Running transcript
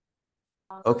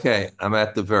Okay, I'm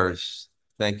at the verse.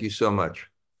 Thank you so much.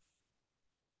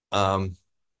 Um,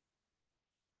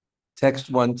 text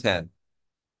 110.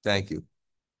 Thank you.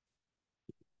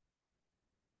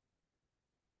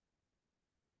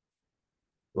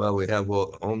 Well, we have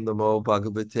Om Namo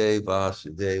Bhagavate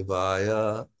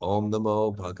Vasudevaya. Om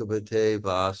Namo Bhagavate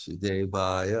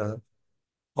Vasudevaya.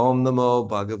 Om Namo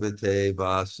Bhagavate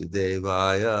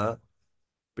Vasudevaya.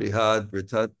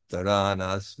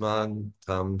 Bṛhad-bhāgavatāmṛta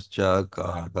tamscha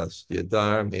garbhasya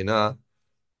dharmina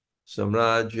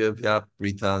samrajya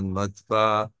vyapritan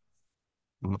matva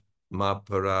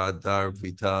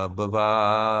maparadharvita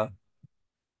bhava.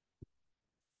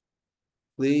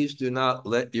 Please do not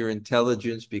let your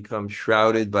intelligence become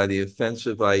shrouded by the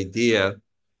offensive idea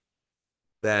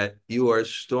that you are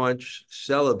staunch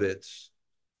celibates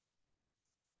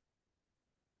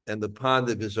and the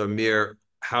Pandavas are mere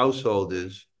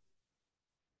householders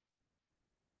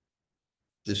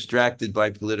distracted by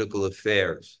political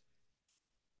affairs.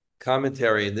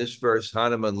 Commentary: in this verse,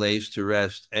 Hanuman lays to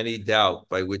rest any doubt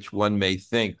by which one may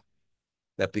think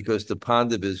that because the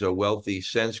Pandavas are wealthy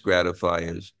sense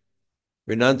gratifiers,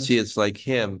 renunciates like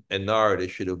him and Narada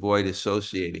should avoid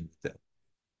associating with them.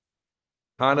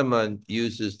 Hanuman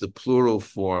uses the plural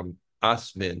form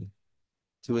asmin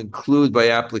to include by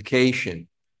application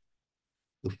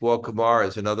the four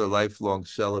Kumaras and other lifelong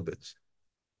celibates.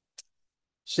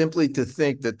 Simply to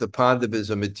think that the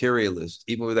Pandavas are materialists,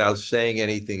 even without saying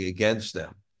anything against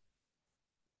them,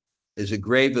 is a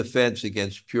grave offense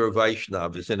against pure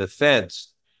Vaishnavas, an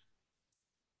offense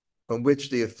from which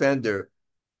the offender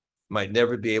might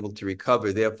never be able to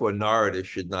recover. Therefore, Narada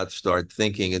should not start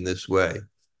thinking in this way.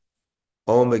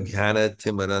 Om Ghana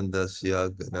Timarandasya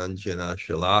Gananjana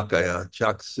Shalakaya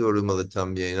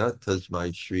Chaksurumalatamyena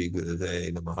Tasmai Shri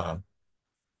Gurave Namaha.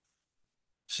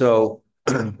 So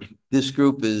this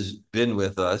group has been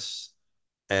with us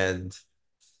and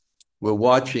we're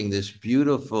watching this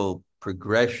beautiful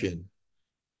progression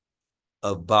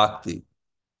of bhakti.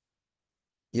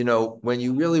 You know, when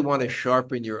you really want to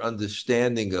sharpen your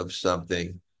understanding of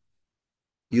something,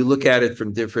 you look at it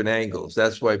from different angles.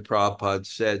 That's why Prabhupada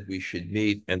said we should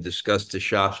meet and discuss the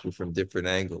Shastra from different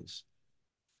angles.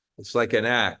 It's like an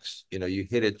axe, you know, you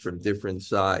hit it from different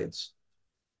sides.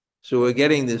 So we're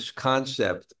getting this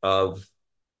concept of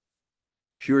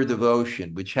pure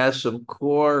devotion, which has some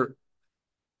core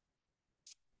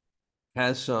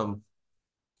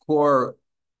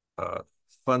uh,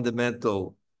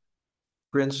 fundamental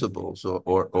principles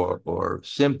or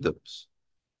symptoms.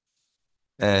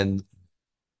 And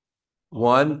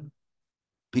one,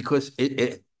 because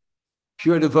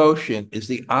pure devotion is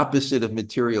the opposite of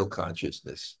material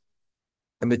consciousness.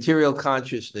 And material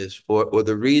consciousness, or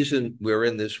the reason we're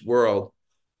in this world,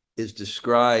 is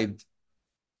described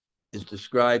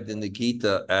in the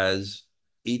Gita as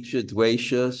Icha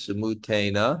Dvesha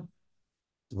Samutena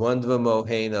Dvandva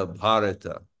Mohena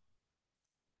Bharata.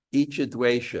 Icha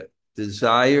Dvesha,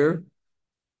 desire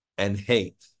and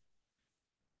hate.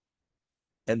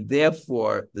 And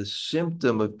therefore, the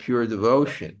symptom of pure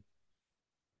devotion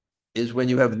is when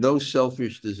you have no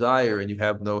selfish desire and you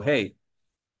have no hate.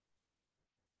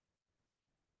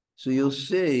 So you'll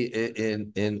see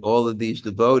in all of these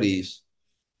devotees,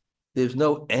 there's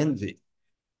no envy.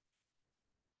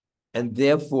 And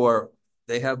therefore,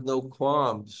 they have no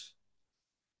qualms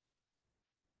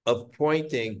of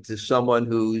pointing to someone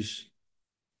who's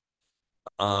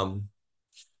um,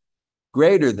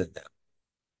 greater than them.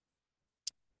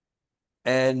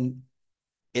 And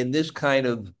in this kind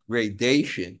of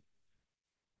gradation,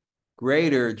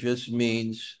 greater just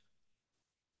means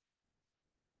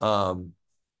um,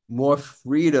 more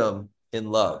freedom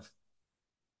in love.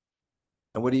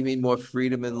 And what do you mean more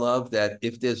freedom in love? That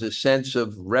if there's a sense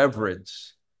of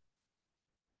reverence,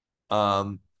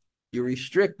 um, you're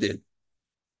restricted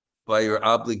by your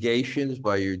obligations,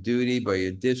 by your duty, by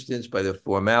your distance, by the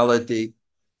formality.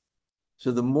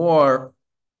 So the more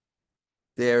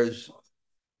there's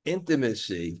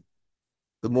intimacy,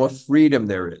 the more freedom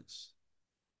there is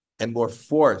and more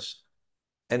force.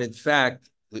 And in fact,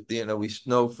 you know, we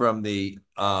know from the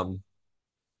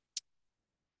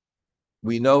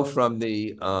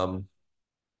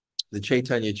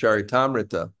Chaitanya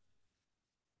Charitamrita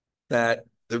that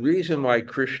the reason why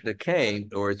Krishna came,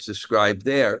 or it's described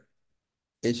there,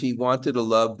 is he wanted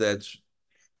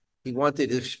he wanted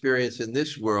to experience in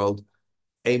this world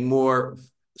a more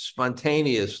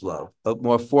spontaneous love, a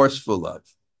more forceful love,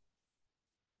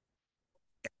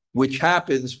 which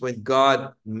happens when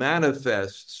God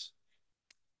manifests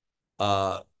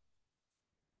uh,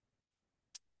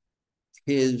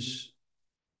 his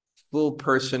full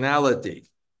personality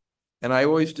And I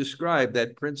always describe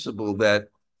that principle that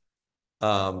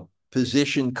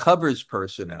position covers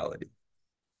personality.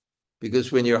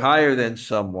 Because when you're higher than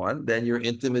someone, then your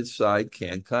intimate side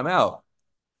can come out.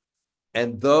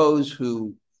 And those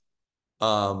who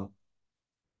have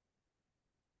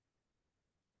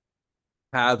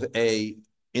a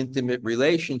intimate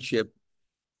relationship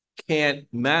can't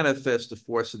manifest the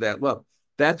force of that love.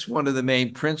 That's one of the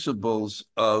main principles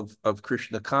of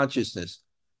Krishna consciousness.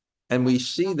 And we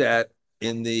see that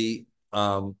in the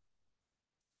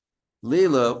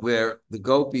Leela, where the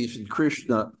gopis and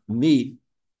Krishna meet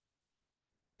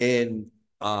in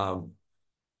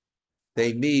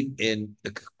they meet in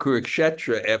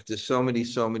Kurukshetra after so many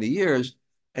years,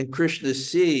 and Krishna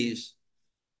sees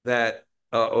that,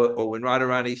 or when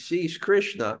Radharani sees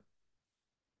Krishna,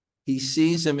 he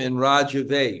sees him in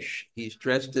Rajavesh. He's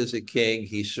dressed as a king.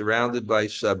 He's surrounded by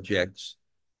subjects.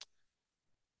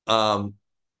 And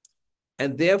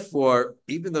therefore,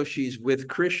 even though she's with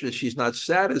Krishna, she's not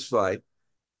satisfied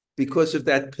because of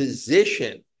that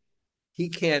position. He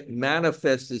can't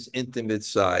manifest his intimate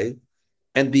side.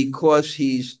 And because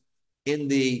he's in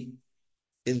the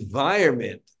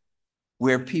environment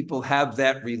where people have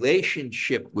that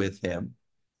relationship with him,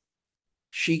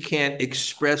 she can't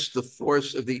express the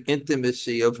force of the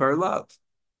intimacy of her love.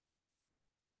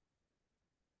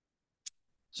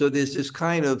 So there's this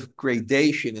kind of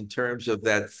gradation in terms of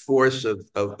that force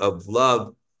of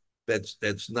love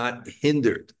that's not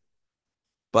hindered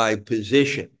by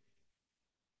position.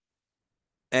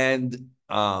 And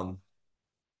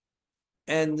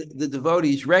the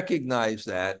devotees recognize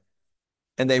that,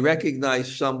 and they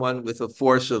recognize someone with a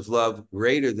force of love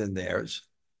greater than theirs,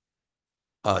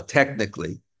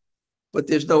 technically, but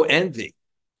there's no envy.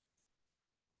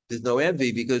 There's no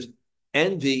envy because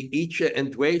envy, Icha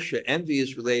and Dvesha, envy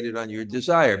is related on your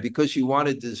desire. Because you want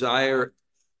to desire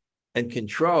and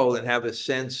control and have a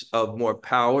sense of more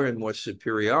power and more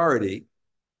superiority,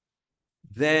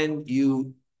 then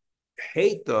you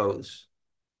hate those,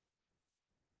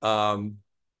 one,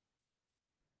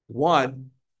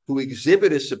 who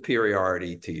exhibit a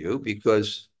superiority to you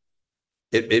because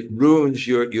it ruins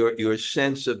your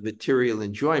sense of material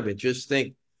enjoyment. Just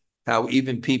think how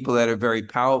even people that are very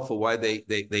powerful, why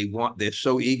they're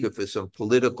so eager for some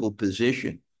political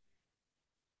position.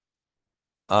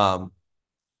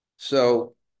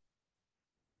 So,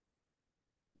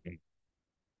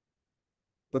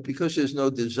 but because there's no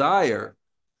desire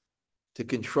to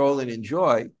control and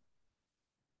enjoy,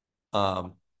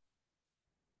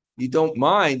 you don't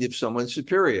mind if someone's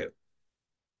superior.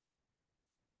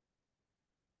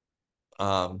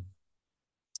 And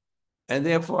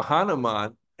therefore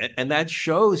Hanuman, and that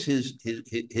shows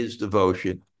his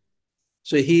devotion.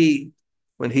 So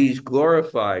when he's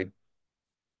glorified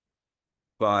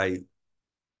by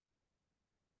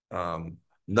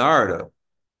Narada,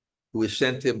 who was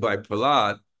sent him by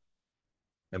Prahlad,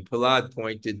 and Prahlad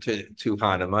pointed to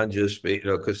Hanuman, just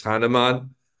because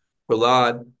Hanuman,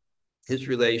 Prahlad, his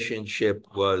relationship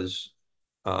was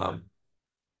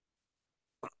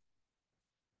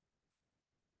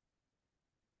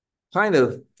kind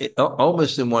of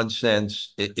almost in one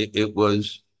sense, it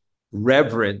was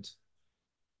reverent.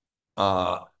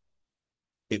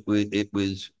 It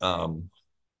was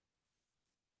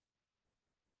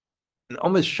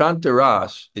almost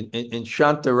Shantaras. In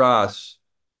Shantaras,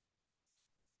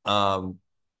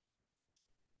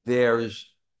 there's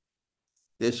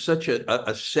such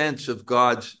a sense of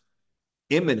God's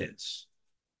immanence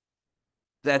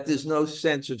that there's no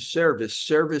sense of service.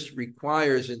 Service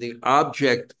requires in the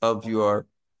object of your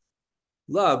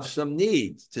love some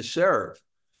need to serve.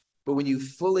 But when you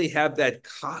fully have that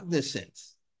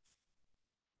cognizance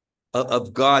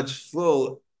of God's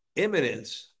full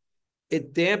immanence,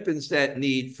 it dampens that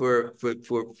need for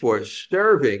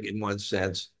serving in one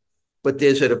sense, but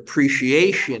there's an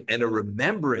appreciation and a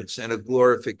remembrance and a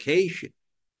glorification.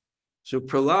 So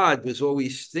Prahlad was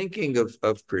always thinking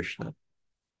of Krishna,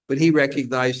 but he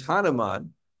recognized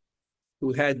Hanuman,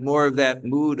 who had more of that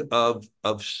mood of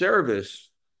service,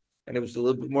 and it was a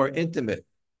little bit more intimate.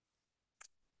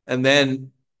 And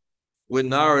then when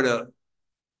Narada,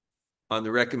 on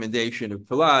the recommendation of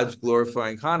Prahlad's,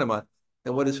 glorifying Hanuman,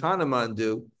 and what does Hanuman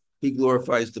do? He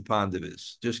glorifies the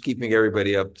Pandavas, just keeping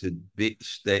everybody up to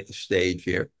stage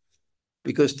here.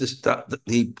 Because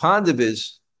the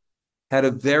Pandavas had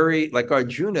a very, like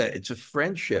Arjuna, it's a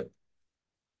friendship.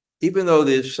 Even though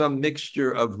there's some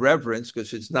mixture of reverence,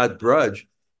 because it's not grudge,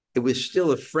 it was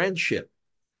still a friendship.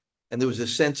 And there was a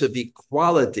sense of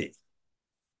equality,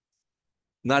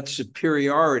 not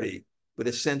superiority, but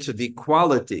a sense of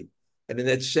equality. And in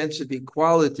that sense of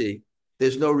equality,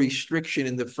 there's no restriction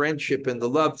in the friendship and the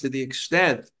love to the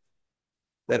extent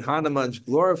that Hanuman's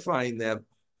glorifying them.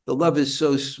 The love is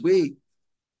so sweet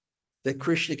that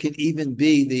Krishna can even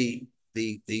be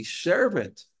the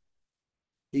servant.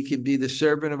 He can be the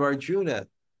servant of Arjuna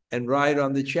and ride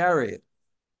on the chariot.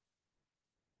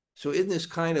 So in this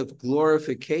kind of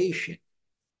glorification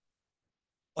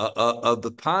of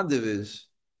the Pandavas,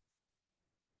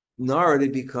 Narada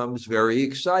becomes very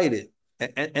excited.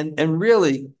 And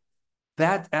really,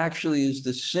 that actually is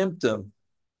the symptom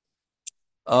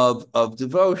of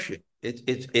devotion.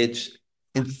 It's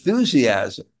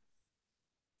enthusiasm.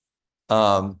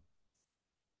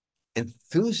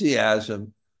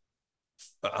 Enthusiasm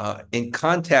in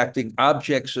contacting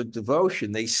objects of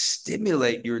devotion. They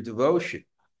stimulate your devotion.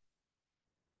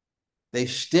 They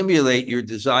stimulate your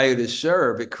desire to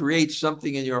serve. It creates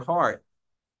something in your heart.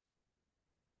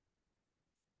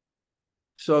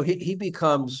 So he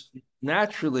becomes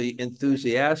naturally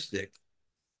enthusiastic.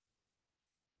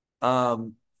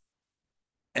 And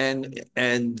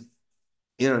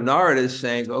Narada is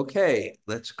saying, okay,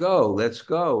 let's go.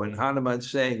 And Hanuman's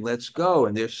saying, let's go.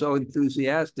 And they're so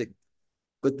enthusiastic.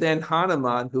 But then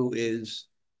Hanuman, who is,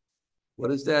 what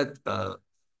is that?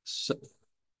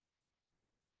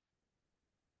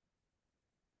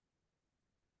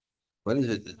 What is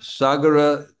it?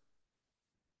 Sagara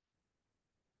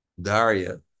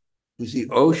Darya, who's the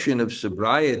ocean of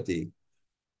sobriety.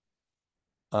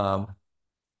 Um,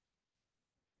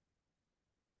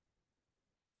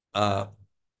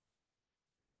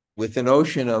 with an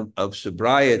ocean of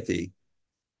sobriety,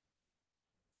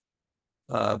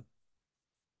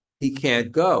 he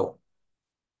can't go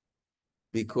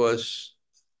because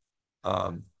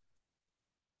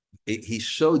he's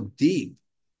so deep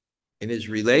in his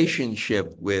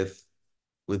relationship with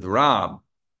Ram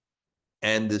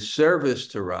and the service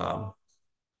to Ram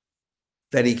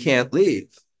that he can't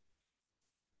leave.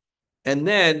 And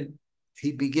then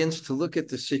he begins to look at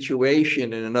the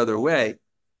situation in another way.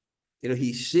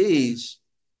 He sees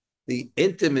the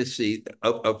intimacy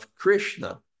of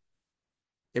Krishna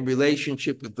in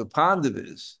relationship with the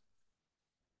Pandavas.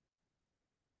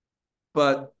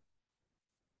 But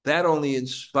that only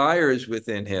inspires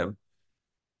within him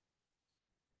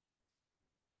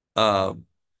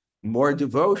more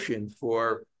devotion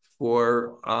for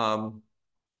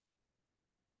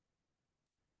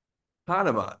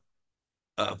Hanuman,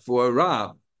 for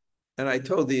Ram. And I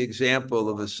told the example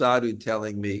of a sadhu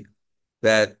telling me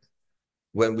that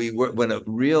when a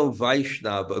real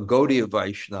Vaishnava, a Gaudiya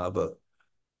Vaishnava,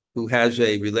 who has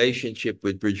a relationship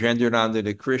with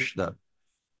Brajendranandana Krishna,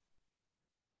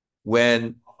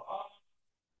 when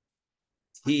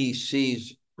he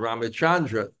sees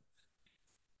Ramachandra,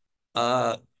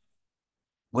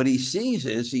 what he sees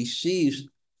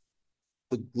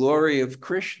the glory of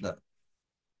Krishna.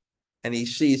 And he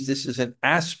sees this is an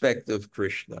aspect of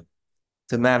Krishna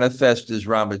to manifest as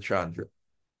Ramachandra.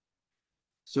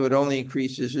 So it only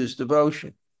increases his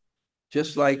devotion.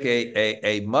 Just like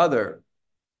a mother,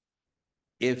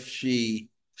 if she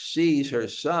sees her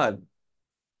son,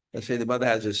 let's say the mother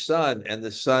has a son and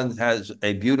the son has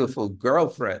a beautiful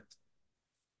girlfriend,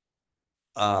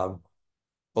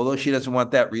 although she doesn't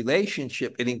want that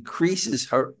relationship, it increases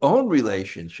her own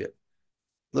relationship.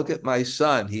 Look at my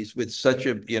son. He's with such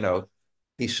a,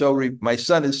 my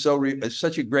son is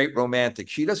such a great romantic.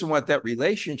 She doesn't want that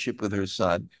relationship with her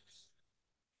son,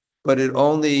 but it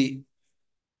only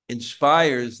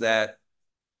inspires that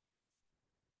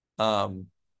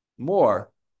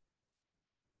more.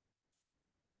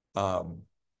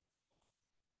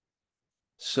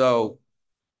 So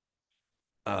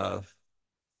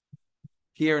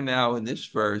here now in this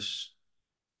verse,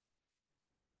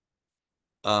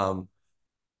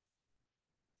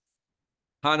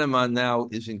 Hanuman now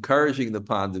is encouraging the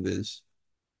Pandavas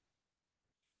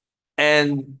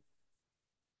and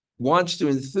wants to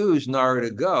enthuse Narada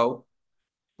to go,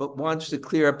 but wants to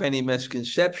clear up any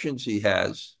misconceptions he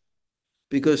has,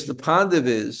 because the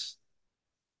Pandavas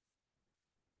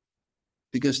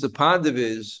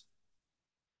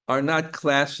are not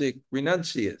classic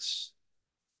renunciates.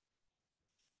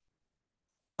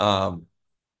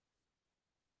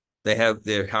 They have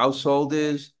their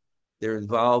householders, they're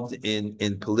involved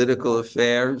in political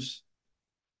affairs.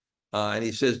 And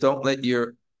he says, don't let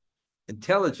your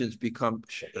intelligence become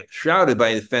shrouded by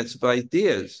offensive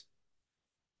ideas.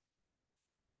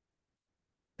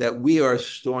 That we are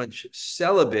staunch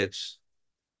celibates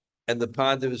and the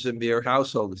Pandavas are mere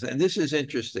householders. And this is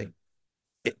interesting.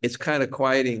 It's kind of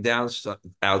quieting down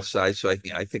outside, so I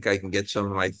think I can get some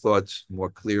of my thoughts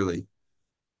more clearly.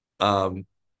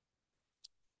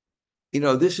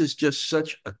 This is just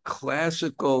such a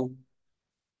classical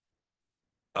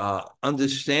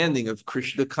understanding of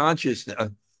Krishna consciousness.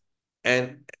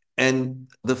 And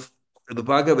the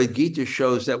Bhagavad Gita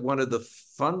shows that one of the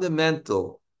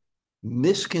fundamental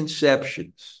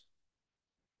misconceptions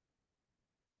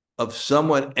of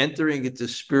someone entering into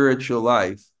spiritual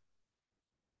life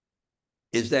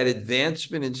is that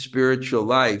advancement in spiritual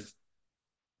life,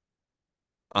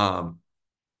 or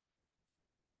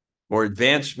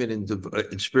advancement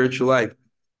in spiritual life,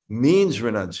 means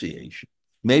renunciation.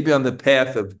 Maybe on the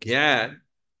path of Gyan,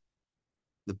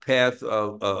 the path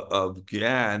of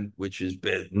Gyan, which is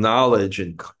knowledge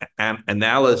and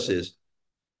analysis,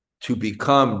 to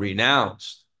become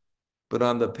renounced. But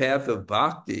on the path of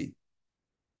bhakti,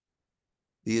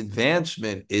 the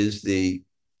advancement is the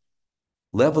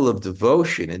level of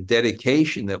devotion and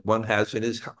dedication that one has in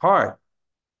his heart,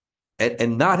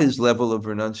 and not his level of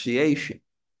renunciation.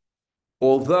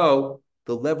 Although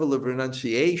the level of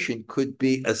renunciation could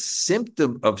be a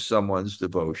symptom of someone's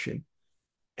devotion,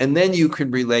 and then you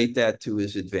can relate that to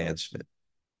his advancement.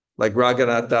 Like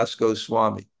Raghunath Das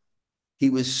Goswami. He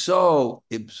was so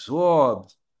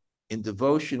absorbed in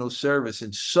devotional service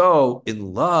and so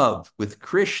in love with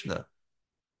Krishna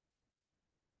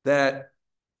that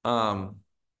Vishyabhini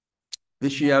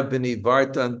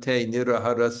Vartante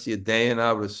Niraharasya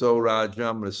Dayana Raso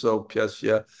Rajam Raso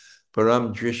Pyasya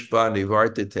Param Drishva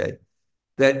Nivartate,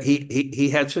 that he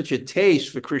had such a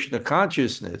taste for Krishna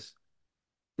consciousness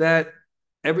that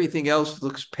everything else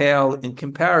looks pale in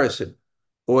comparison.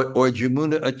 Or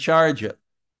Jamuna Acharya,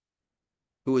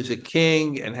 who was a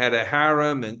king and had a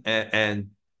harem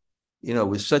and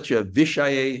was such a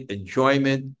vishaya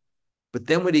enjoyment. But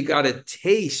then when he got a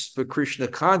taste for Krishna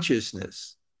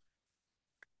consciousness,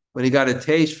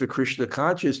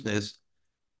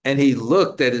 and he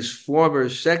looked at his former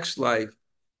sex life,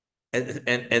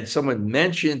 and someone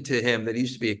mentioned to him that he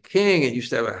used to be a king and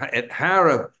used to have a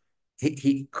harem,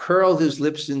 he curled his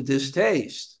lips in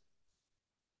distaste,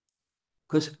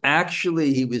 because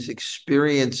actually he was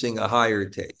experiencing a higher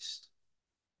taste.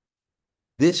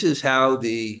 This is how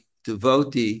the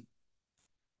devotee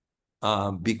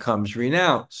becomes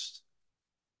renounced.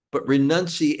 But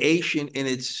renunciation in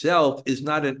itself is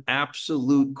not an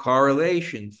absolute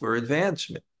correlation for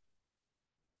advancement.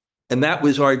 And that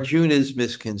was Arjuna's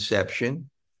misconception,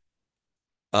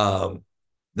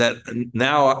 that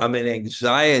now I'm in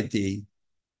anxiety,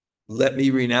 let me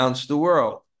renounce the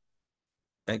world.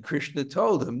 And Krishna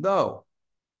told him, no,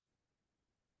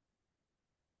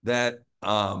 that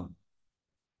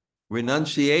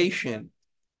renunciation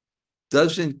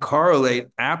doesn't correlate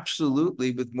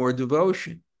absolutely with more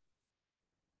devotion.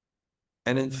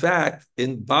 And in fact,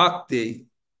 in bhakti,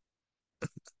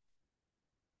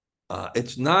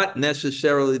 it's not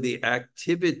necessarily the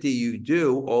activity you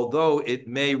do, although it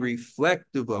may reflect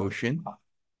devotion.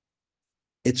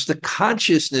 It's the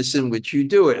consciousness in which you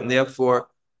do it. And therefore,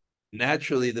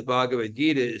 naturally, the Bhagavad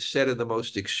Gita is set in the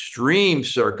most extreme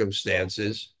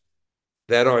circumstances,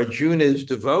 that Arjuna's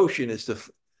devotion is to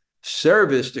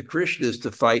service to Krishna is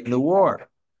to fight in the war.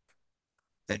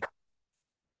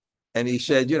 And he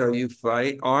said, you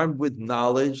fight armed with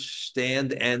knowledge,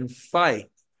 stand and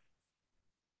fight.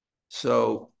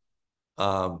 So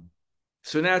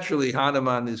naturally,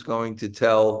 Hanuman is going to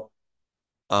tell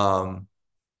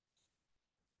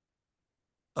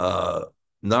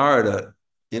Narada,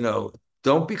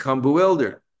 don't become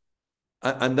bewildered.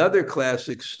 Another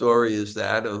classic story is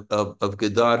that of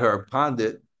Gadadhar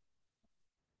Pandit.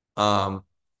 I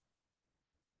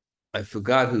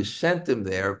forgot who sent him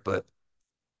there, but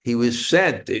he was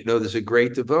sent. There's a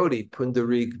great devotee,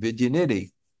 Pundarik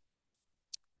Vidyanidhi.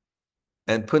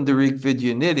 And Pundarik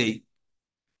Vidyanidhi,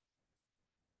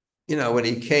 when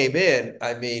he came in,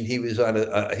 he was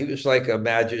he was like a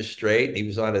magistrate. He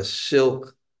was on a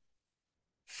silk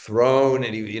throne,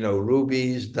 and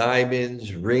rubies,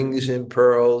 diamonds, rings, and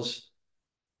pearls,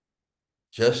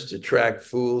 just to attract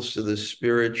fools to the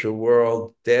spiritual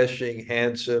world, dashing,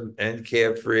 handsome, and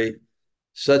carefree,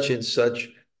 such and such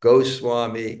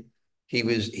Goswami. He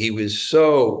was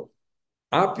so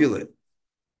opulent.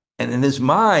 And in his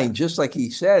mind, just like he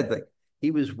said, like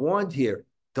he was warned here,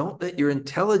 don't let your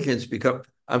intelligence become,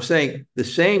 I'm saying the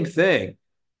same thing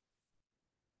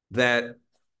that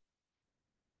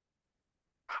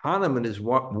Hanuman is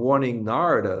warning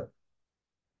Narada,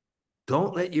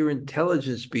 don't let your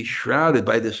intelligence be shrouded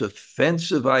by this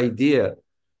offensive idea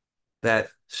that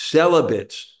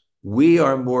celibates, we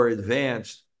are more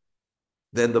advanced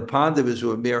than the Pandavas,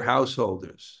 who are mere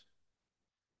householders,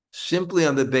 simply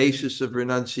on the basis of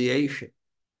renunciation.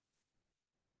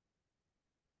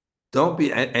 Don't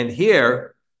be, and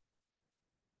here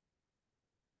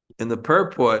in the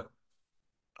purport,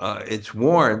 it's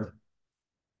warned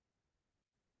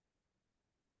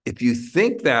if you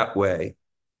think that way,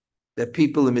 that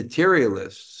people are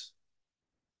materialists,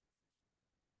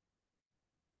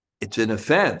 it's an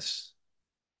offense.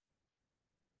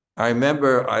 I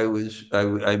remember I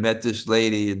met this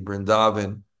lady in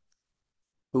Vrindavan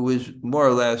who was more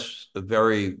or less a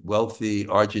very wealthy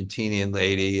Argentinian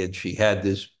lady, and she had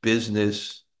this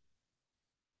business.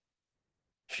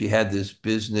 She had this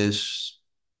business.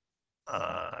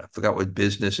 I forgot what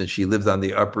business, and she lived on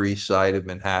the Upper East Side of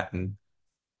Manhattan.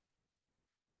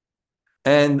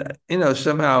 And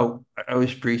somehow I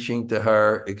was preaching to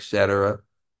her, etc.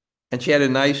 And she had a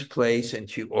nice place, and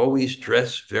she always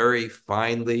dressed very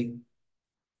finely.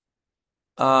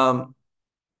 Um,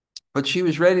 but she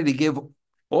was ready to give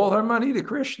all her money to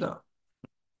Krishna.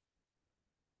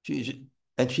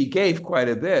 And she gave quite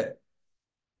a bit.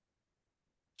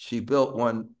 She built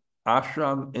one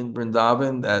ashram in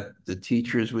Vrindavan that the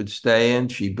teachers would stay in.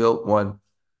 She built one.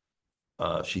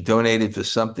 She donated for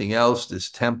something else,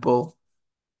 this temple.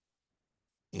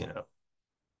 You know,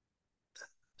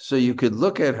 so you could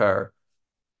look at her,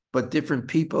 but different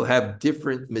people have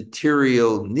different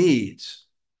material needs.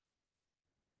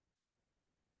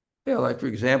 Yeah, like for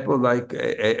example, like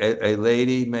a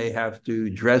lady may have to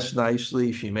dress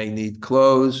nicely. She may need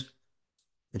clothes,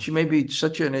 and she may be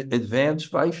such an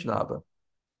advanced Vaishnava.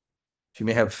 She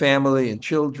may have family and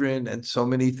children and so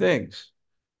many things.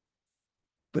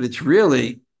 But it's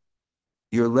really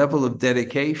your level of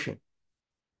dedication.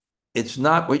 It's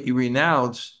not what you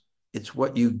renounce, it's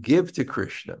what you give to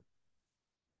Krishna,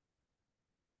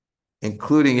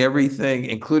 including everything,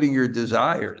 including your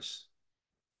desires.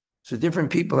 So different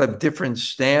people have different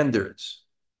standards.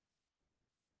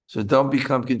 So don't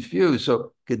become confused.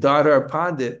 So Gadadhar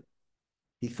Pandit,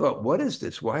 he thought, what is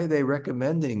this? Why are they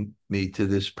recommending me to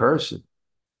this person?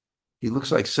 He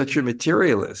looks like such a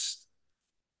materialist.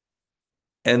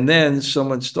 And then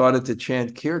someone started to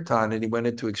chant kirtan, and he went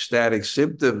into ecstatic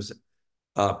symptoms,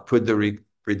 put the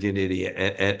virginity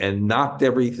and knocked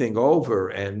everything over.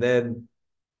 And then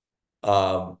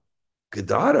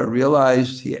Gadadhar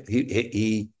realized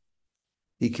he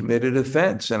committed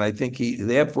offense, and I think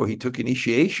therefore he took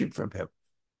initiation from him.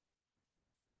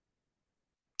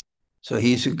 So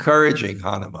he's encouraging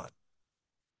Hanuman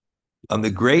on the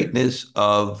greatness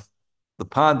of the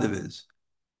Pandavas,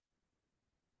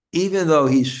 even though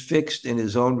he's fixed in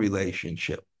his own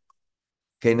relationship.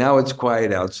 Okay, now it's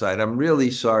quiet outside. I'm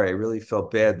really sorry. I really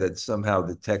felt bad that somehow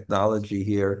the technology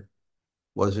here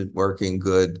wasn't working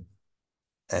good.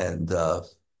 And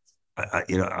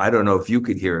I don't know if you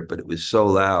could hear it, but it was so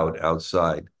loud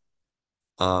outside.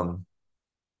 Nispriha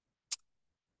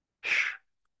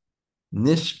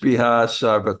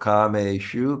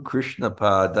sarvakameshu Krishna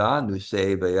pada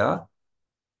nusevaya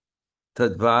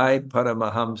tadvai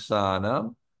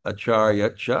paramahamsanam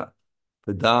acharyacha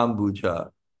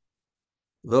padambuja.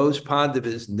 Those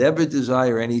Pandavas never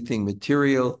desire anything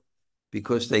material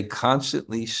because they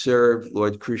constantly serve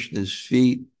Lord Krishna's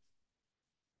feet.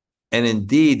 And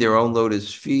indeed, their own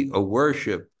lotus feet are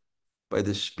worshipped by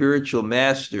the spiritual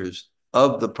masters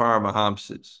of the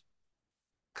Paramahamsas.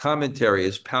 Commentary: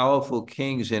 as powerful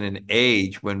kings in an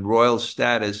age when royal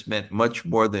status meant much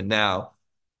more than now,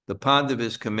 the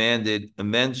Pandavas commanded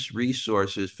immense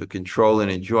resources for control and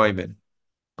enjoyment.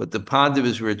 But the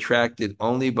Pandavas were attracted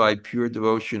only by pure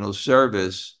devotional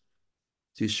service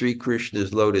to Sri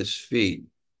Krishna's lotus feet.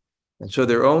 And so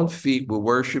their own feet were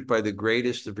worshipped by the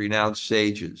greatest of renowned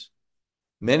sages.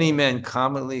 Many men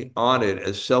commonly honored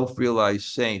as self-realized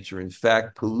saints are in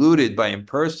fact polluted by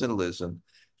impersonalism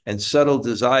and subtle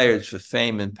desires for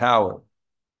fame and power.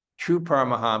 True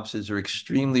Paramahamsas are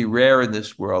extremely rare in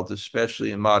this world,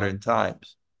 especially in modern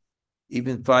times.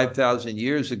 Even 5,000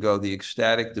 years ago, the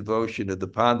ecstatic devotion of the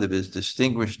Pandavas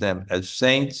distinguished them as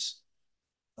saints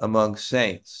among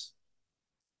saints.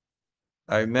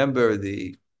 I remember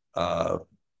the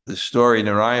story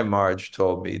Narayan Maharaj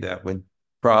told me that when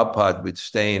Prabhupada would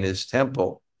stay in his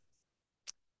temple,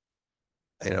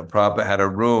 Prabhupada had a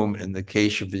room in the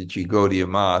Keshavaji Gaudiya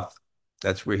Math.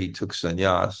 That's where he took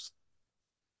sannyas.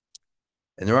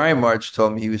 And Narayan Maharaj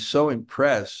told me he was so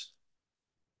impressed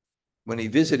when he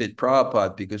visited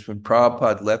Prabhupada, because when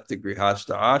Prabhupada left the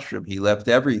Grihastha ashram, he left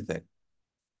everything.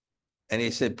 And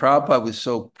he said Prabhupada was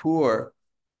so poor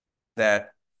that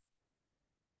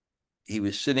he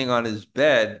was sitting on his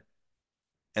bed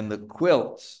and the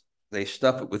quilts, they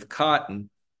stuff it with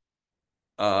cotton,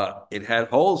 it had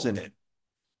holes in it.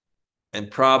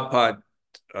 And Prabhupada,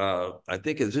 I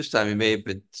think at this time he may have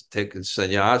been taking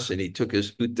sannyas, and he took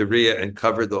his uttariya and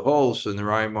covered the holes so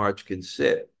Narayan Maharaj can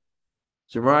sit.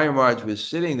 So Narayan Maharaj was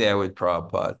sitting there with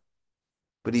Prabhupada,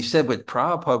 but he said what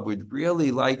Prabhupada would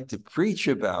really like to preach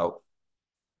about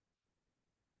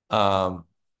was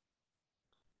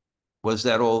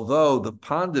that although the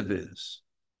Pandavas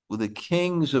were the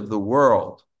kings of the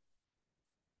world,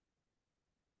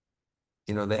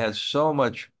 they had so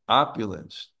much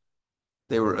opulence.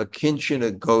 They were a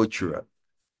Kinchana Gotra.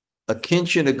 A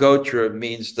Kinchana Gotra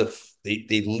means the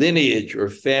lineage or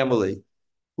family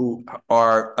who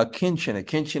are a Kinchana.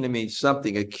 Kinchana means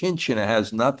something. A Kinchana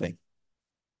has nothing.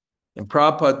 And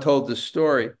Prabhupada told the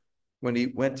story when he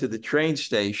went to the train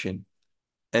station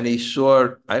and he saw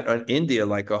in India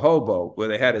like a hobo where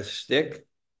they had a stick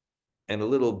and a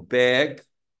little bag,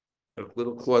 a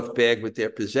little cloth bag with their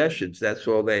possessions. That's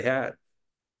all they had.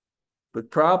 But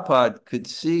Prabhupada could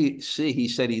see, he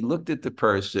said he looked at the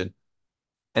person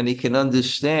and he can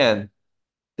understand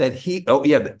that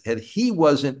that he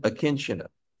wasn't a Kinchana.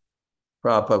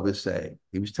 Prabhupada was saying,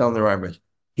 he was telling the Ramaj,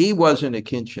 he wasn't a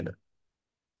Kinchana.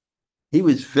 He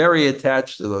was very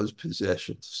attached to those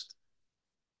possessions.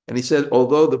 And he said,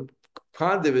 although the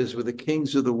Pandavas were the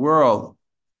kings of the world,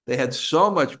 they had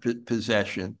so much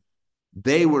possession,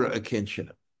 they were a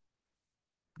Kinchana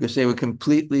because they were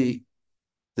completely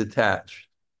detached.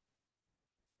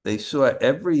 They saw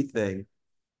everything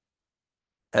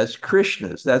as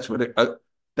Krishna's. That's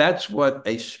what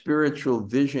a spiritual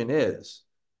vision is.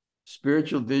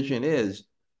 Spiritual vision is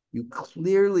you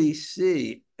clearly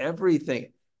see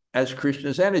everything as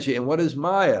Krishna's energy. And what is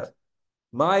Maya?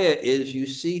 Maya is you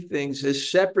see things as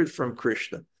separate from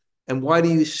Krishna. And why do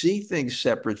you see things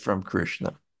separate from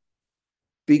Krishna?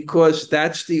 Because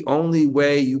that's the only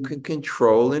way you can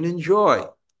control and enjoy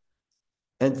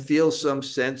and feel some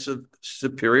sense of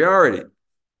superiority.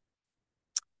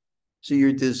 So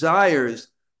your desires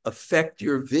affect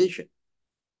your vision.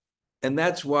 And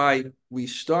that's why we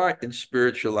start in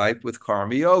spiritual life with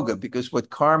karma yoga, because what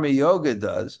karma yoga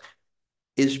does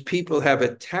is people have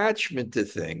attachment to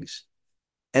things.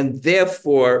 And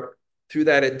therefore, through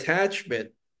that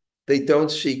attachment, they don't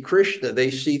see Krishna.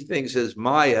 They see things as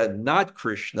Maya, not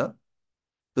Krishna,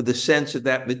 for the sense of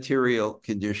that material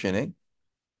conditioning.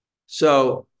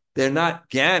 So they're not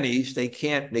Gyanis. They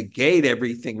can't negate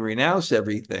everything, renounce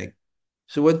everything.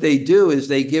 So what they do is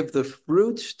they give the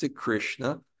fruits to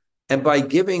Krishna. And by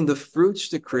giving the fruits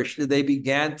to Krishna, they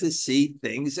began to see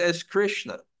things as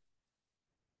Krishna.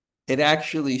 It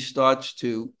actually starts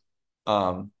to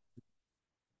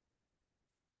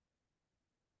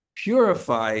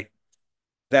purify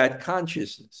that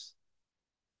consciousness.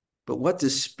 But what to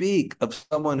speak of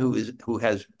someone who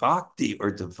has bhakti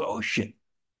or devotion,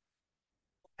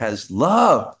 has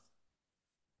love.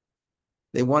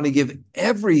 They want to give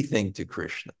everything to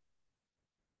Krishna.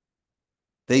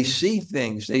 They see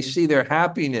things, they see their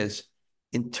happiness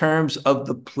in terms of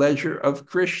the pleasure of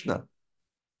Krishna.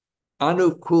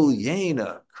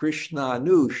 Anukulyena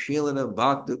Krishnanu Shilana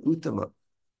Bhakta Uttama.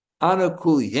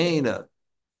 Anukulyena,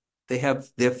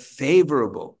 they're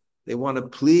favorable. They want to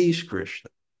please Krishna.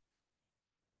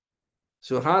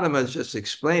 So Hanuman is just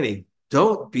explaining,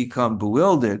 don't become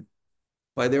bewildered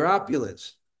by their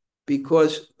opulence,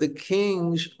 because the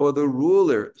kings or the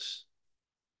rulers,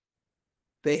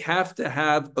 they have to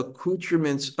have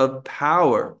accoutrements of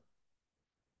power,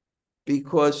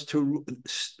 because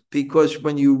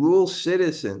when you rule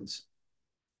citizens,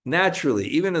 naturally,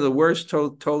 even in the worst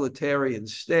totalitarian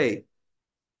state,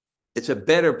 it's a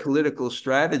better political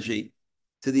strategy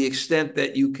to the extent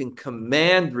that you can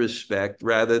command respect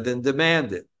rather than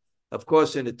demand it. Of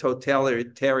course, in a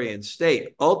totalitarian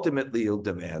state, ultimately you'll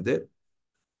demand it.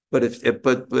 But if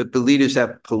the leaders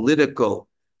have political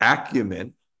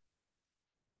acumen,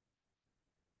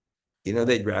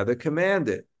 they'd rather command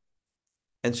it.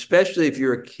 And especially if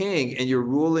you're a king and you're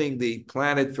ruling the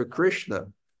planet for Krishna.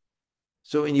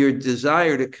 So in your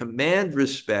desire to command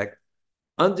respect,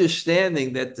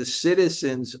 understanding that the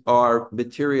citizens are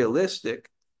materialistic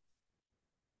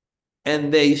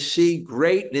and they see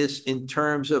greatness in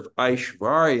terms of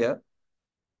Aishvarya,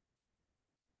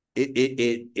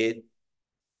 it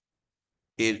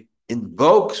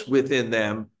invokes within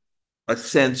them a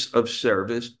sense of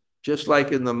service, just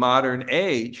like in the modern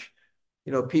age.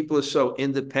 People are so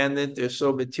independent, they're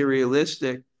so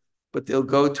materialistic, but they'll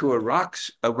go to a rock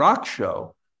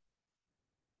show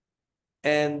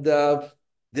and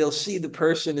they'll see the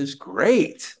person is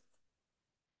great.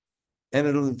 And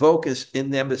it'll invoke in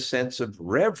them a sense of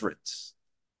reverence.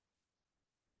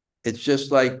 It's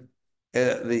just like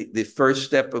the first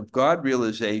step of God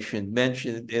realization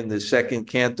mentioned in the second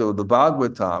canto of the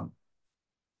Bhagavatam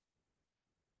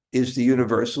is the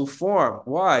universal form.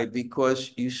 Why?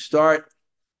 Because you start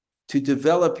to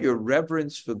develop your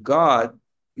reverence for God.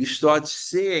 You start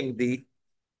seeing the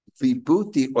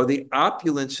vibhuti or the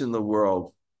opulence in the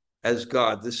world as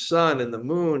God, the sun and the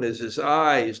moon as his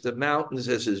eyes, the mountains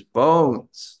as his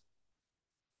bones.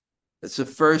 It's the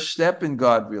first step in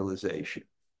God realization,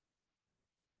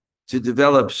 to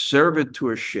develop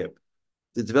servitorship,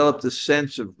 to develop the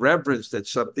sense of reverence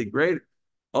that's something greater.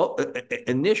 Oh,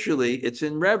 initially, it's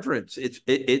in reverence.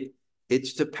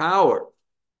 It's to power.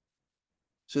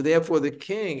 So therefore, the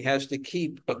king has to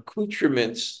keep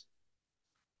accoutrements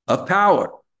of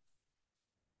power.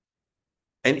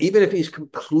 And even if he's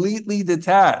completely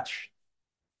detached,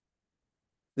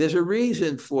 there's a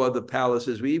reason for the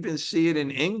palaces. We even see it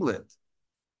in England.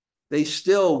 They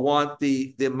still want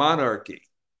the monarchy.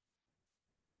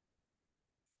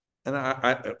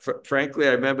 And frankly,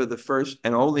 I remember the first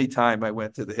and only time I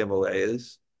went to the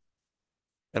Himalayas,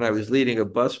 and I was leading a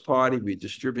bus party. We were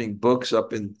distributing books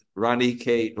up in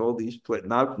Ranikhet and all these places,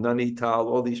 Nainital,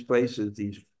 all these places,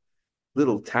 these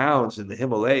little towns in the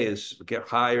Himalayas get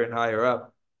higher and higher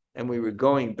up. And we were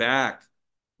going back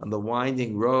on the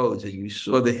winding roads, and you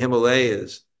saw the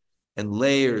Himalayas and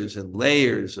layers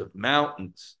of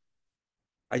mountains.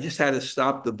 I just had to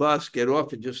stop the bus, get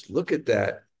off, and just look at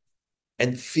that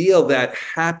and feel that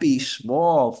happy,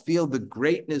 feel the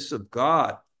greatness of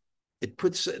God. It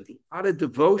puts a lot of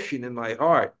devotion in my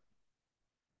heart,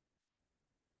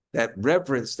 that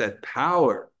reverence, that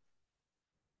power.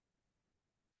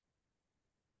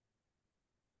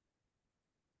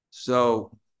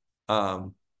 So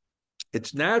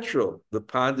it's natural. The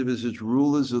Pandavas, as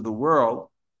rulers of the world,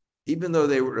 even though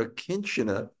they were a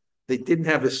kinshana, they didn't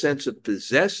have a sense of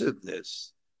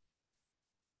possessiveness.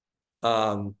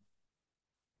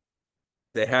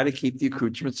 They had to keep the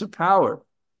accoutrements of power.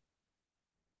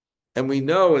 And we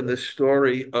know in the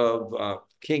story of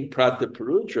King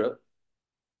Bṛhad-bhāgavatāmṛta,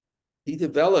 he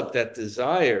developed that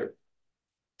desire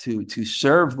to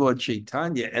serve Lord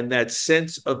Chaitanya, and that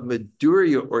sense of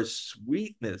madhurya or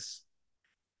sweetness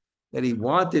that he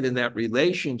wanted in that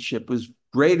relationship was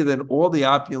greater than all the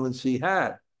opulence he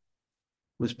had,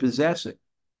 was possessing.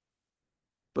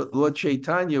 But Lord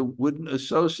Chaitanya wouldn't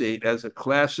associate as a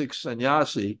classic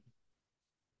sannyasi.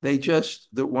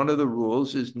 One of the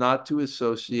rules is not to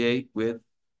associate with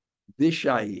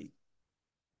vishayi,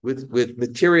 with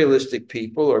materialistic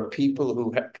people or people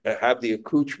who have the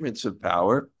accoutrements of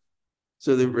power.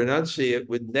 So the renunciate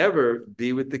would never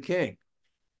be with the king.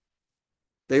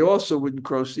 They also wouldn't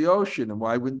cross the ocean. And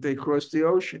why wouldn't they cross the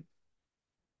ocean?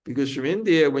 Because from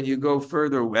India, when you go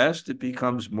further west, it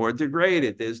becomes more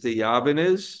degraded. There's the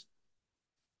Yavanas,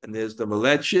 and there's the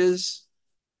Malechas.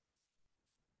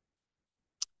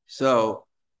 So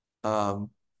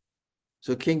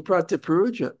King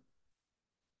Bṛhad-bhāgavatāmṛta,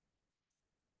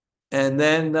 and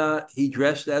then he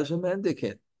dressed as a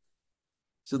mendicant.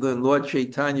 So then Lord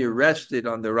Chaitanya rested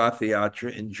on the Rath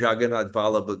Yatra in Jagannath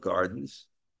Vallabha Gardens.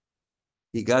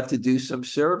 He got to do some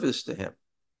service to him.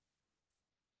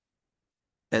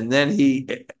 And then he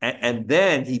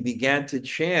began to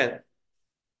chant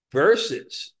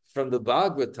verses from the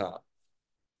Bhagavatam.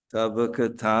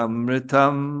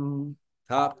 Bṛhad-bhāgavatāmṛtam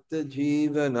tapta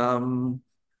jivanam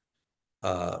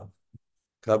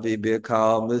kavi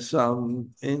bikalmasam.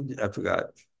 I forgot.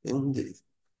 Indeed.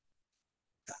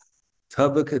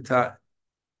 Tabakata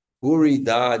Uri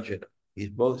Dajana. He's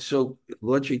both so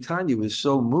Lord Chaitanya was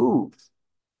so moved.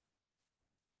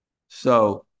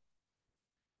 So,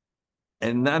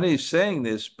 and not only saying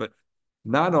this, but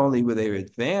not only were they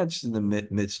advanced in the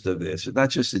midst of this, not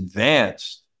just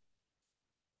advanced,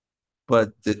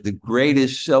 but the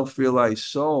greatest self-realized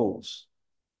souls,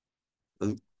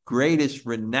 the greatest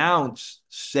renounced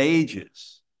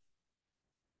sages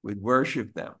would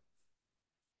worship them.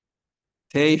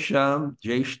 Tesham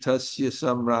Jeshtasya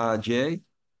Samraje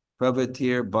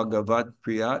Pravatir Bhagavat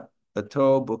Priyat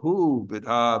Ato Bahu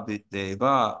Vidha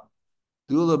Videva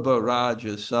Dulabha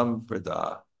Raja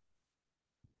Samprada.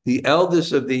 The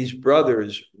eldest of these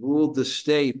brothers ruled the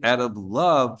state out of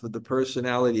love for the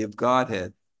personality of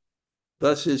Godhead.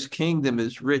 Thus his kingdom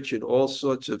is rich in all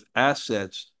sorts of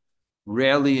assets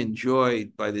rarely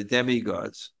enjoyed by the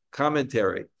demigods.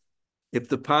 Commentary. If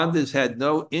the Pandavas had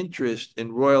no interest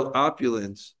in royal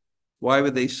opulence, why were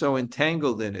they so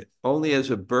entangled in it? Only as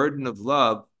a burden of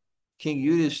love, King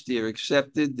Yudhisthira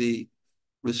accepted the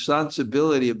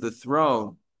responsibility of the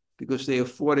throne because they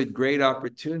afforded great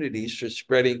opportunities for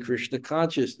spreading Krishna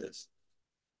consciousness.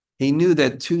 He knew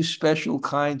that two special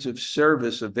kinds of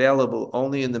service available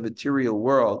only in the material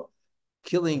world,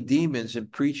 killing demons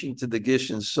and preaching to the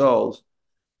Gishan souls,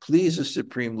 please the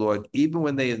Supreme Lord, even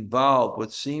when they involve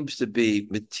what seems to be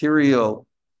material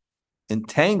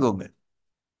entanglement.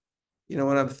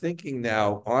 When I'm thinking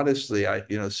now, honestly,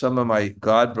 some of my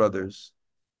god brothers,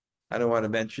 I don't want to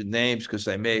mention names because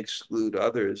I may exclude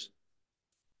others,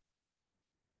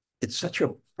 it's such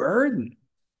a burden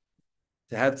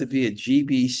to have to be a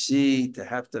GBC, to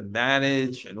have to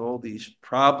manage, and all these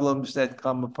problems that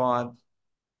come upon.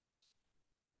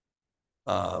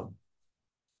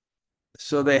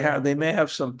 So they may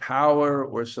have some power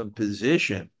or some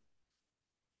position,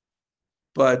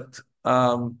 but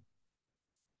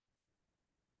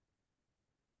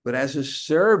as a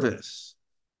service,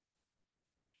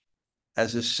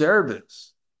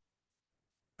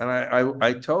 and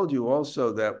I told you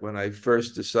also that when I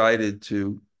first decided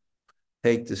to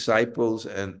take disciples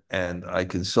and I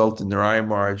consulted Narayan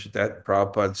Maharaj, that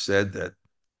Prabhupada said that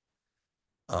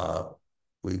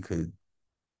we could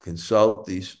consult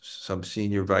some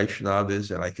senior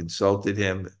Vaishnavas, and I consulted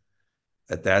him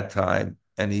at that time,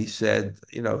 and he said,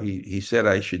 he said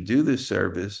I should do this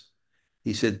service.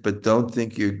 He said, but don't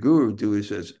think your guru, do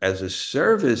it as a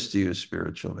service to your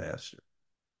spiritual master.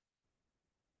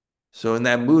 So in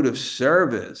that mood of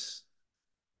service,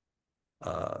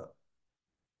 and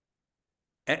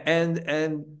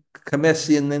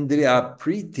kamesya nindriya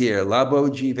pritir labo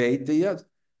jivetaya,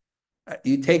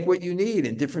 you take what you need,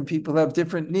 and different people have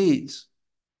different needs.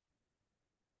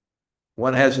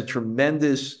 One has a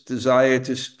tremendous desire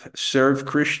to serve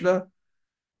Krishna,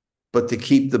 but to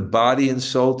keep the body and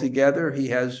soul together, he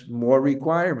has more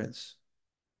requirements.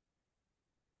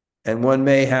 And one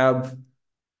may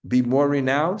be more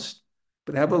renounced,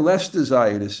 but have a less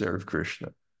desire to serve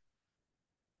Krishna.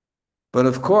 But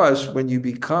of course, when you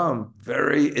become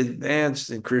very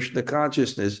advanced in Krishna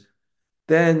consciousness,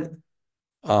 then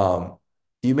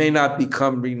you may not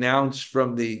become renounced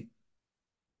from the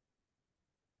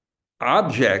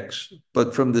objects,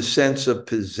 but from the sense of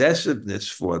possessiveness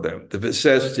for them, the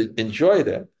possess to enjoy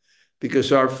them.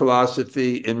 Because our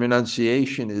philosophy in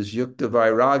renunciation is yukta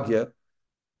vairagya,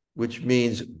 which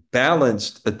means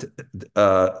balanced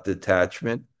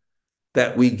detachment,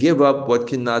 that we give up what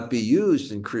cannot be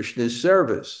used in Krishna's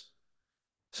service.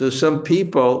 So some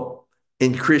people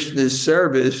in Krishna's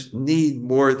service need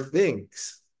more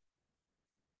things,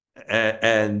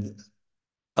 but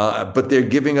they're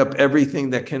giving up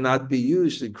everything that cannot be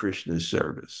used in Krishna's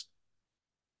service.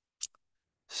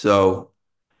 So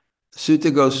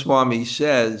Sutta Goswami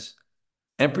says,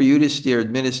 Emperor Yudhisthira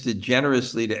administered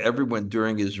generously to everyone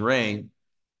during his reign.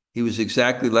 He was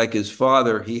exactly like his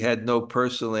father. He had no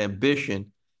personal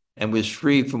ambition and was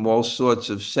free from all sorts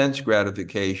of sense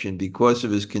gratification because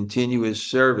of his continuous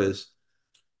service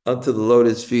unto the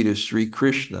lotus feet of Sri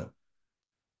Krishna.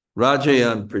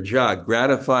 Rajayan Praja,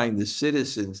 gratifying the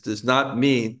citizens, does not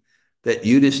mean that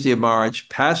Yudhisthira Maharaj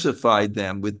pacified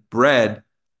them with bread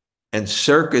and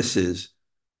circuses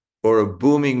or a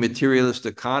booming materialist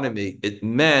economy. It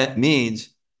means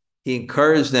he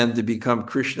encouraged them to become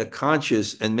Krishna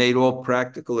conscious and made all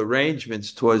practical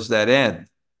arrangements towards that end.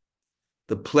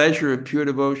 The pleasure of pure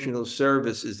devotional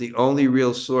service is the only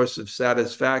real source of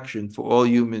satisfaction for all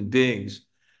human beings.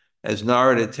 As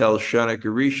Narada tells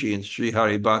Shaunaka Rishi in Sri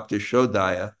Haribhakta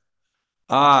Shodhaya,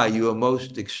 you are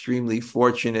most extremely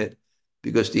fortunate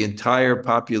because the entire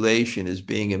population is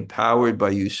being empowered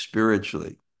by you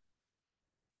spiritually.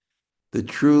 The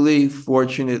truly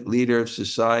fortunate leader of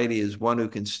society is one who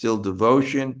can instill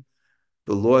devotion,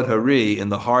 the Lord Hari, in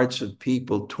the hearts of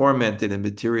people tormented in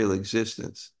material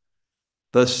existence.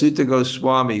 Thus, Sutta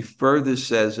Goswami further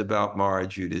says about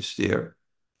Maharaj Yudhisthira,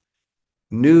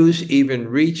 news even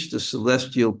reached the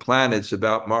celestial planets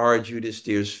about Maharaj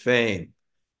Yudhisthira's fame,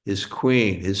 his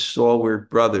queen, his stalwart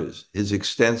brothers, his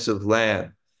extensive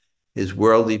land, his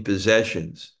worldly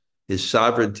possessions, his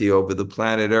sovereignty over the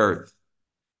planet Earth,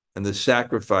 and the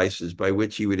sacrifices by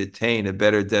which he would attain a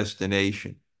better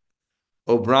destination.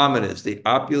 O Brahmanas, the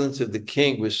opulence of the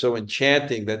king was so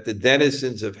enchanting that the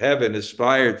denizens of heaven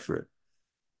aspired for it.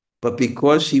 But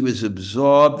because he was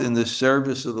absorbed in the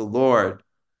service of the Lord,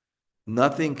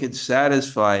 nothing could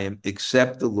satisfy him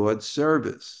except the Lord's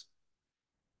service.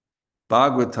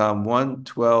 Bhagavatam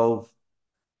 1:12,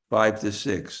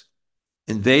 5-6.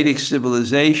 In Vedic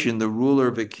civilization, the ruler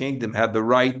of a kingdom had the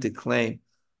right to claim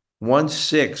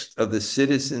 1/6 of the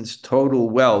citizens' total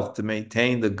wealth to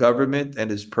maintain the government and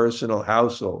his personal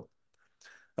household.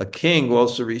 A king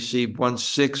also received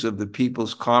 1/6 of the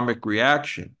people's karmic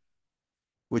reaction,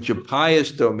 which a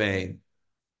pious domain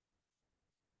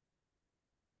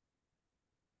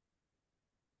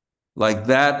like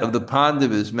that of the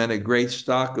Pandavas meant a great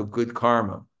stock of good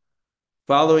karma.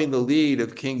 Following the lead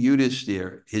of King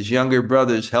Yudhisthira, his younger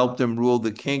brothers helped him rule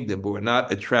the kingdom, but were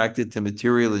not attracted to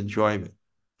material enjoyment.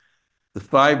 The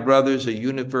 5 brothers are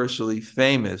universally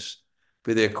famous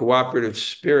for their cooperative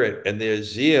spirit and their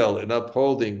zeal in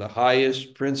upholding the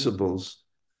highest principles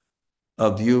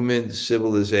of human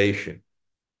civilization.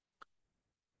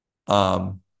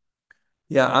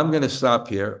 Yeah, I'm going to stop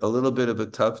here. A little bit of a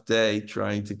tough day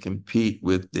trying to compete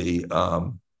with the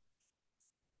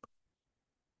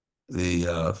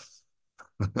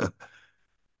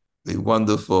the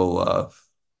wonderful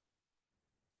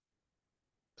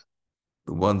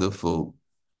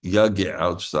yugya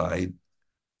outside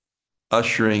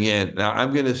ushering in. Now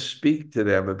I'm going to speak to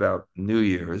them about New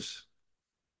Year's.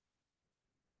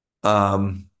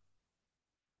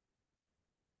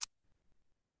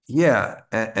 Yeah,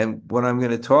 and what I'm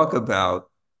going to talk about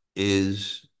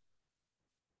is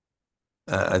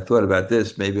I thought about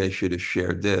this. Maybe I should have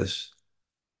shared this.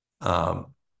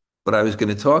 What I was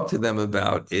going to talk to them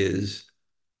about is,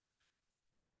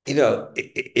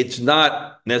 it's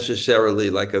not necessarily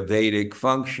like a Vedic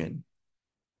function,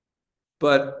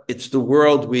 but it's the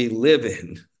world we live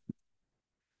in,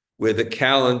 where the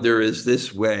calendar is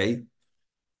this way,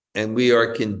 and we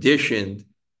are conditioned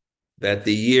that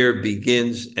the year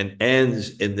begins and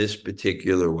ends in this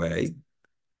particular way.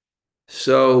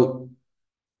 So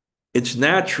it's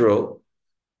natural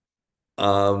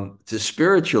to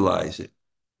spiritualize it.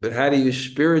 But how do you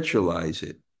spiritualize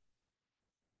it?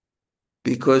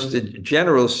 Because the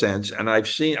general sense, and I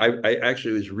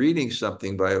actually was reading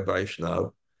something by a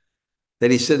Vaishnav, that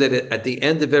he said that at the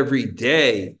end of every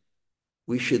day,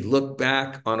 we should look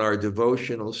back on our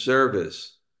devotional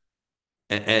service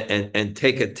and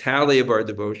take a tally of our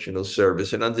devotional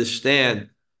service and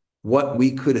understand what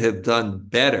we could have done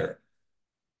better.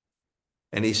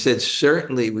 And he said,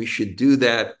 certainly we should do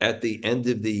that at the end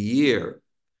of the year,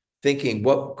 thinking,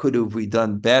 what could have we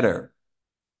done better?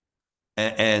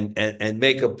 And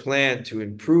make a plan to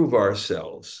improve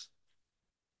ourselves.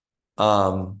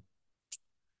 Yeah,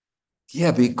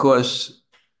 because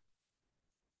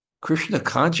Krishna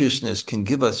consciousness can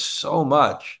give us so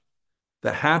much.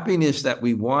 The happiness that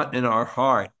we want in our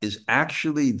heart is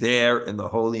actually there in the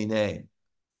holy name.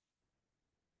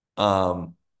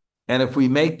 And if we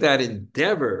make that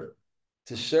endeavor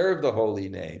to serve the holy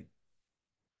name,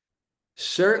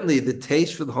 certainly the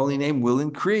taste for the holy name will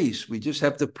increase. We just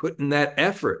have to put in that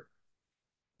effort.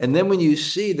 And then when you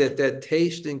see that that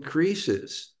taste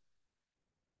increases,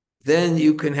 then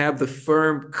you can have the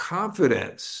firm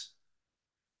confidence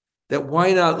that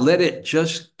why not let it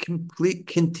just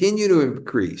continue to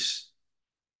increase?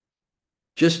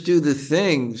 Just do the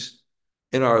things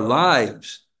in our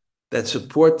lives that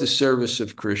support the service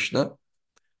of Krishna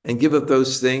and give up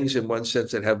those things in one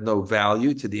sense that have no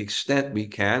value to the extent we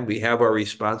can. We have our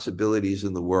responsibilities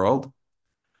in the world.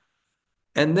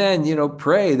 And then,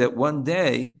 pray that one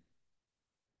day,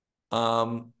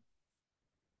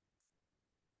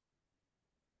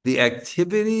 the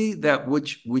activity that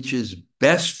which is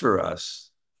best for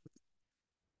us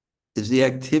is the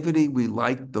activity we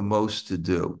like the most to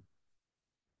do.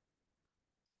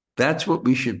 That's what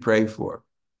we should pray for.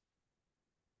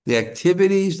 The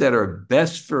activities that are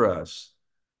best for us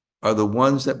are the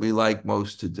ones that we like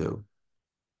most to do.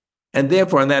 And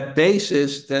therefore, on that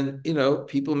basis, then,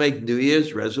 people make New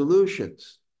Year's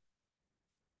resolutions.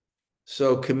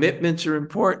 So commitments are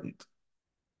important.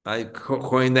 I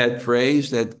coined that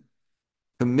phrase that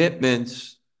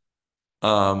commitments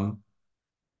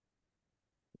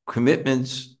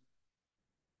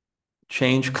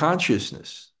change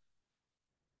consciousness.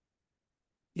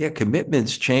 Yeah,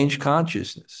 commitments change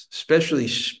consciousness, especially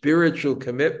spiritual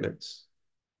commitments.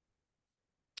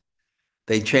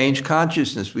 They change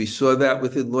consciousness. We saw that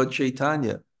within Lord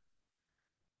Chaitanya.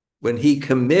 When he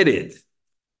committed,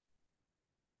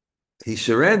 he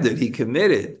surrendered, he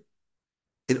committed,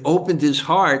 it opened his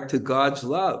heart to God's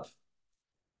love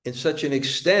in such an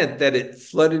extent that it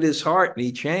flooded his heart and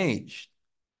he changed.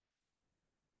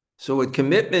 So what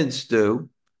commitments do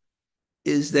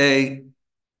is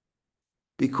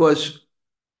because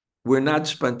we're not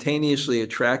spontaneously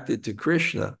attracted to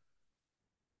Krishna,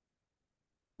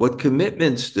 what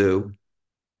commitments do,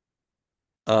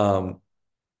 and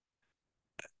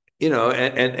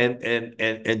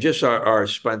just our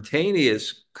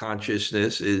spontaneous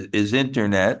consciousness is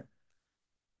internet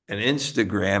and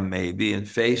Instagram maybe and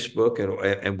Facebook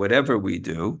and whatever we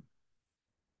do.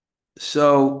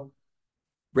 So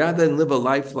rather than live a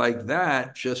life like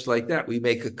that, just like that, we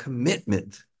make a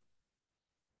commitment.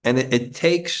 And it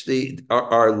takes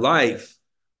our life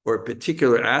or a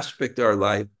particular aspect of our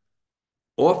life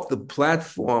off the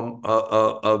platform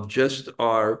of just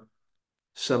our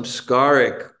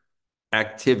samskaric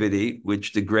activity,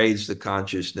 which degrades the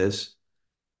consciousness,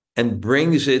 and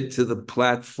brings it to the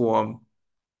platform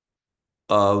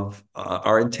of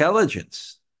our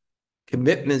intelligence.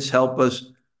 Commitments help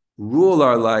us rule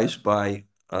our lives by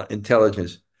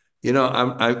intelligence.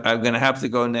 I'm going to have to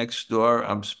go next door.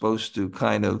 I'm supposed to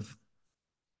kind of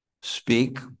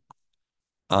speak.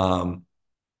 I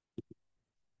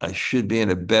should be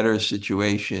in a better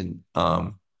situation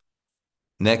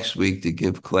next week to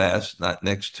give class, not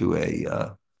next to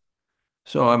a.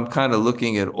 So I'm kind of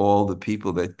looking at all the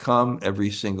people that come,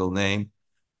 every single name.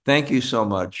 Thank you so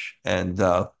much, and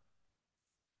uh,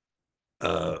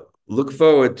 look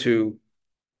forward to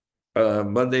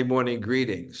Monday morning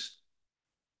greetings.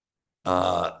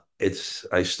 I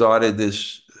started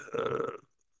this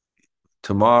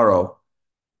tomorrow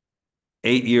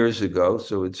 8 years ago,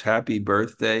 so it's happy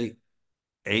birthday,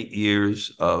 8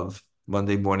 years of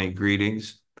Monday morning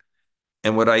greetings.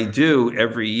 And what I do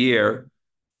every year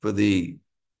for the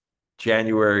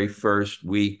January 1st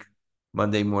week,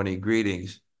 Monday morning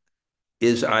greetings,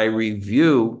 is I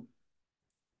review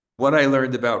what I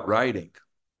learned about writing.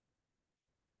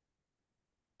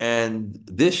 And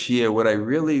this year, what I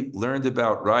really learned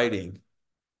about writing,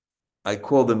 I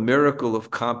call the miracle of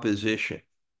composition.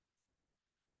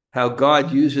 How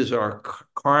God uses our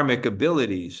karmic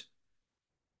abilities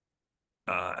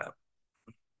uh,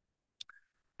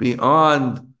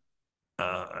 beyond,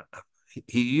 uh,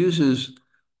 he uses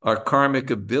our karmic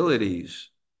abilities.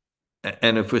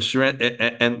 And if we're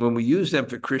and when we use them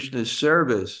for Krishna's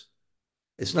service,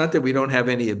 it's not that we don't have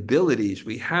any abilities,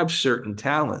 we have certain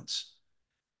talents,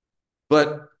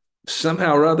 but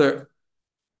somehow or other,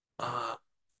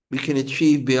 we can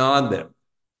achieve beyond them.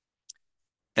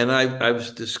 And I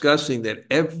was discussing that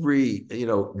every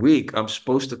week I'm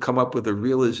supposed to come up with a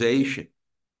realization,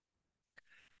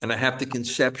 and I have to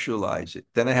conceptualize it.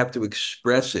 Then I have to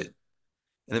express it,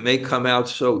 and it may come out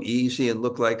so easy and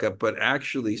look like but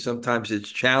actually sometimes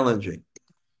it's challenging.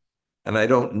 And I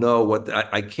don't know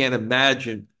I can't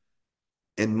imagine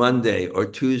in Monday or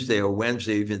Tuesday or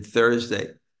Wednesday, even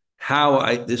Thursday,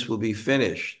 how this will be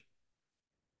finished.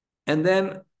 And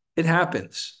then it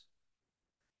happens.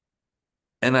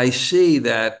 And I see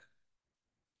that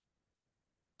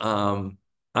I'm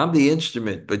the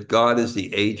instrument, but God is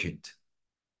the agent.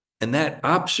 And that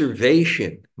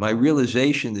observation, my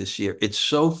realization this year, it's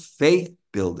so faith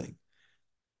building.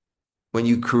 When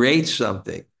you create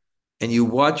something and you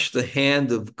watch the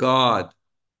hand of God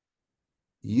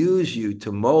use you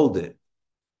to mold it.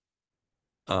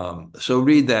 So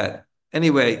read that.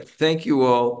 Anyway, thank you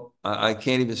all. I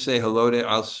can't even say hello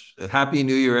to. Happy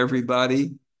New Year,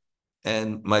 everybody,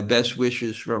 and my best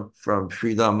wishes from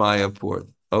Sridham Mayapur.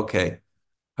 Okay,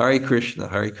 Hare Krishna,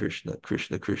 Hare Krishna,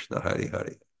 Krishna Krishna, Hare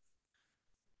Hare.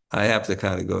 I have to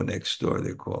kind of go next door.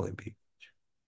 They're calling me.